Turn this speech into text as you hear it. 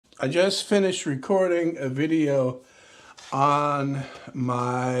I just finished recording a video on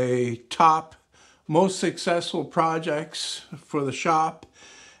my top most successful projects for the shop,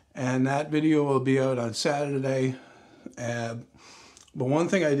 and that video will be out on Saturday. But one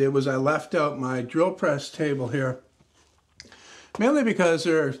thing I did was I left out my drill press table here, mainly because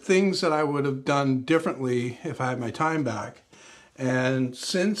there are things that I would have done differently if I had my time back. And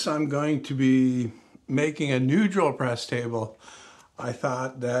since I'm going to be making a new drill press table, I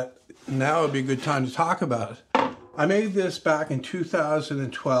thought that now would be a good time to talk about it. I made this back in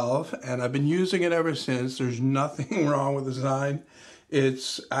 2012 and I've been using it ever since. There's nothing wrong with the design.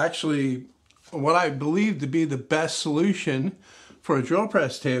 It's actually what I believe to be the best solution for a drill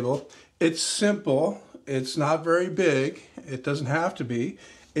press table. It's simple, it's not very big, it doesn't have to be.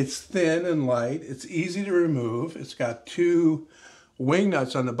 It's thin and light, it's easy to remove. It's got two wing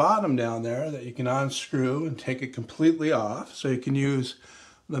nuts on the bottom down there that you can unscrew and take it completely off, so you can use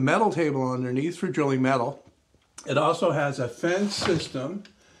the metal table underneath for drilling metal. It also has a fence system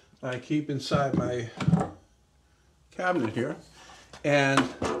I keep inside my cabinet here, and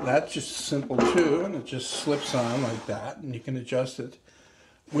that's just simple too, and it just slips on like that, and you can adjust it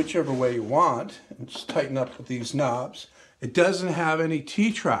whichever way you want and just tighten up with these knobs. It doesn't have any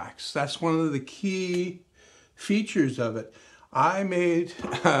T-tracks. That's one of the key features of it. I made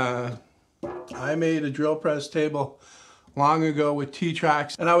a drill press table long ago with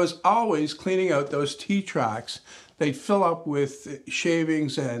T-tracks, and I was always cleaning out those T-tracks. They'd fill up with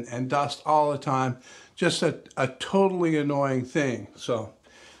shavings and dust all the time. Just a totally annoying thing. So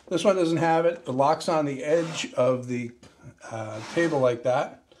this one doesn't have it. It locks on the edge of the table like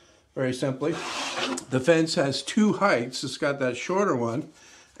that, very simply. The fence has two heights. It's got that shorter one,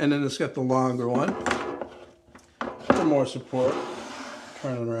 and then it's got the longer one for more support.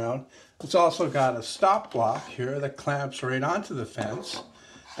 Turn it around. It's also got a stop block here that clamps right onto the fence,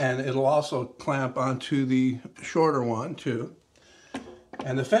 and it'll also clamp onto the shorter one too.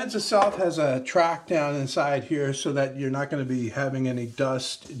 And the fence itself has a track down inside here so that you're not going to be having any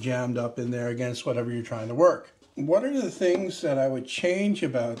dust jammed up in there against whatever you're trying to work. What are the things that I would change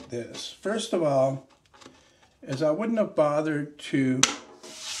about this? First of all, is I wouldn't have bothered to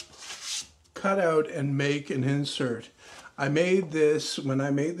cut out and make an insert. I made this when I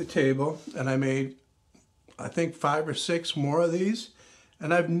made the table, and I made, I think, 5 or 6 more of these,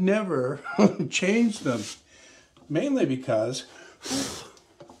 and I've never changed them. Mainly because, if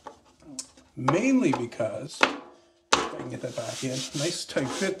I can get that back in, nice tight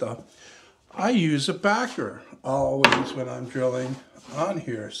fit though, I use a backer always when I'm drilling on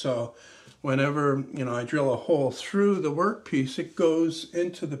here. So whenever, I drill a hole through the workpiece, it goes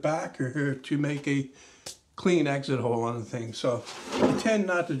into the backer here to make a clean exit hole on the thing. So I tend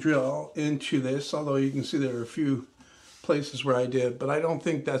not to drill into this, although you can see there are a few places where I did, but I don't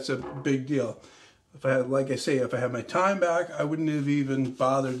think that's a big deal. If I had, like I say, if I had my time back, I wouldn't have even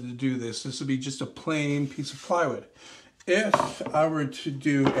bothered to do this. This would be just a plain piece of plywood. If I were to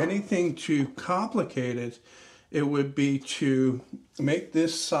do anything too complicated, it would be to make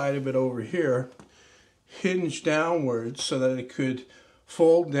this side of it over here hinge downwards so that it could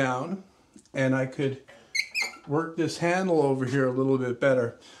fold down, and I could work this handle over here a little bit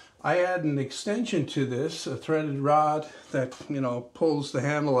better. I add an extension to this, a threaded rod that, pulls the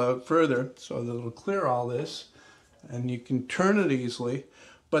handle out further so that it'll clear all this, and you can turn it easily,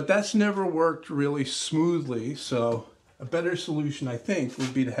 but that's never worked really smoothly. So a better solution, I think,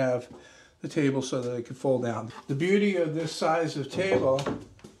 would be to have the table so that it could fold down. The beauty of this size of table,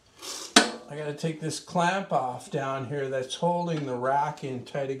 I got to take this clamp off down here that's holding the rack in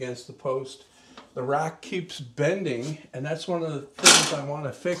tight against the post. The rack keeps bending, and that's one of the things I want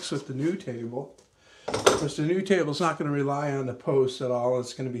to fix with the new table. Because the new table is not going to rely on the post at all.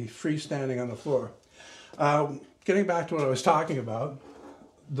 It's going to be freestanding on the floor. Getting back to what I was talking about,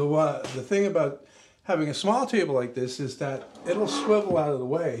 the thing about having a small table like this is that it'll swivel out of the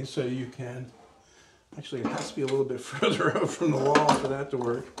way, so you can, actually it has to be a little bit further out from the wall for that to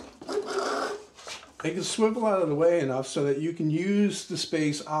work. It can swivel out of the way enough so that you can use the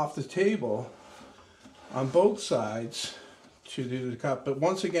space off the table on both sides to do the cut. But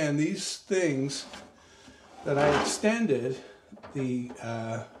once again, these things that I extended, the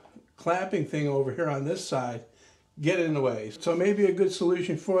clamping thing over here on this side, get in the way. So maybe a good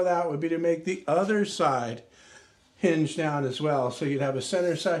solution for that would be to make the other side hinge down as well. So you'd have a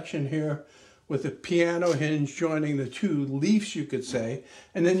center section here with a piano hinge joining the two leaves, you could say,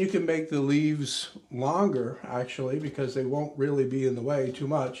 and then you can make the leaves longer, actually, because they won't really be in the way too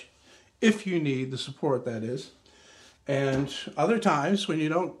much, if you need the support, that is. And other times when you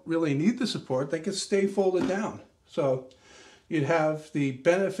don't really need the support, they can stay folded down. So you'd have the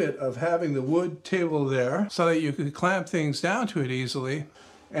benefit of having the wood table there so that you could clamp things down to it easily,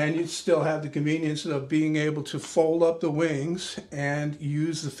 and you'd still have the convenience of being able to fold up the wings and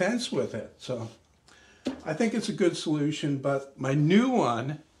use the fence with it. So I think it's a good solution, but my new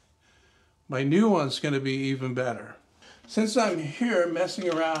one's going to be even better. Since I'm here messing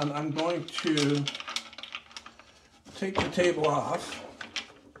around, I'm going to take the table off.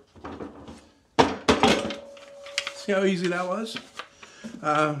 See how easy that was?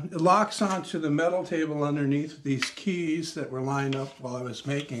 It locks onto the metal table underneath these keys that were lined up while I was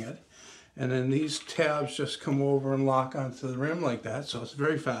making it. And then these tabs just come over and lock onto the rim like that, so it's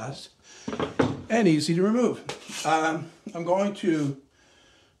very fast and easy to remove. I'm going to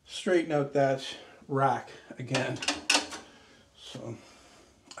straighten out that rack again. So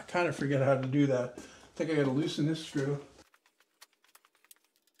I kind of forget how to do that. I think I got to loosen this screw.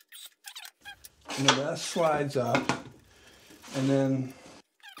 And then that slides up, and then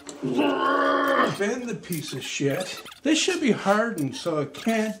bend the piece of shit. This should be hardened so it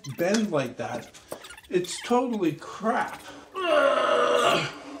can't bend like that. It's totally crap.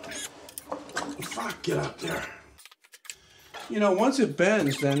 Fuck, get up there. You know, once it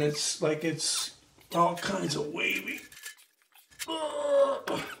bends, then it's like it's all kinds of wavy.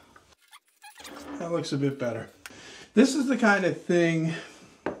 That looks a bit better. This is the kind of thing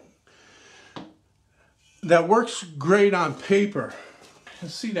that works great on paper. You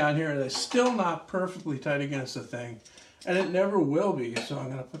see down here, it's still not perfectly tight against the thing, and it never will be, so I'm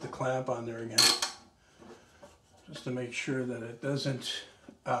going to put the clamp on there again just to make sure that it doesn't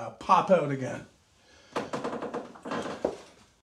pop out again.